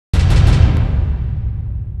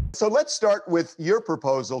So let's start with your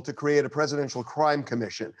proposal to create a presidential crime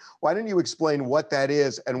commission. Why don't you explain what that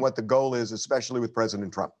is and what the goal is, especially with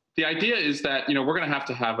President Trump? The idea is that, we're going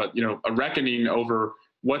to have a reckoning over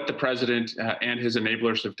what the president and his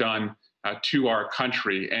enablers have done to our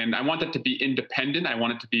country. And I want that to be independent. I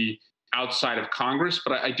want it to be outside of Congress.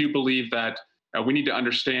 But I do believe that we need to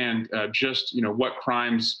understand just, what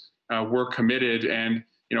crimes were committed and,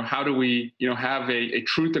 how do we, have a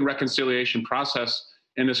truth and reconciliation process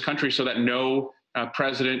in this country so that no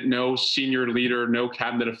president, no senior leader, no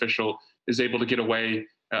cabinet official is able to get away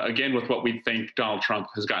again with what we think Donald Trump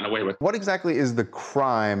has gotten away with. What exactly is the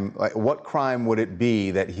crime? Like, what crime would it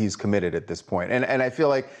be that he's committed at this point? And I feel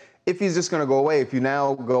like if he's just going to go away, if you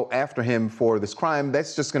now go after him for this crime,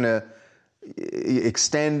 that's just going to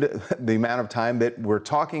extend the amount of time that we're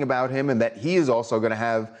talking about him, and that he is also going to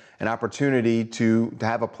have an opportunity to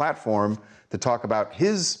have a platform to talk about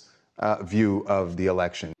his view of the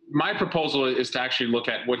election. My proposal is to actually look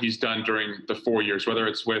at what he's done during the 4 years, whether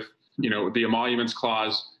it's with, the emoluments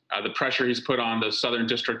clause, the pressure he's put on the Southern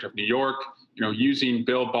District of New York, using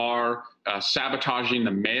Bill Barr, sabotaging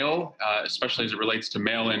the mail, especially as it relates to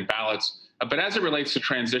mail-in ballots. But as it relates to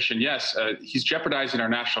transition, yes, he's jeopardizing our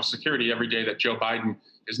national security every day that Joe Biden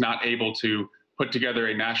is not able to put together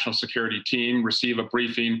a national security team, receive a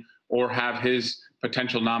briefing, or have his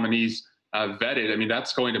potential nominees vetted. I mean,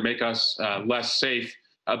 that's going to make us less safe.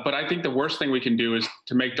 But I think the worst thing we can do is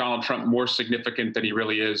to make Donald Trump more significant than he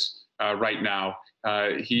really is right now.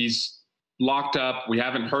 He's locked up. We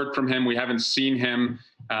haven't heard from him. We haven't seen him.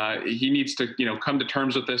 He needs to, come to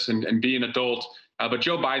terms with this and be an adult. But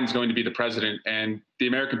Joe Biden's going to be the president, and the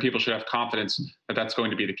American people should have confidence that that's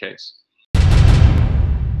going to be the case.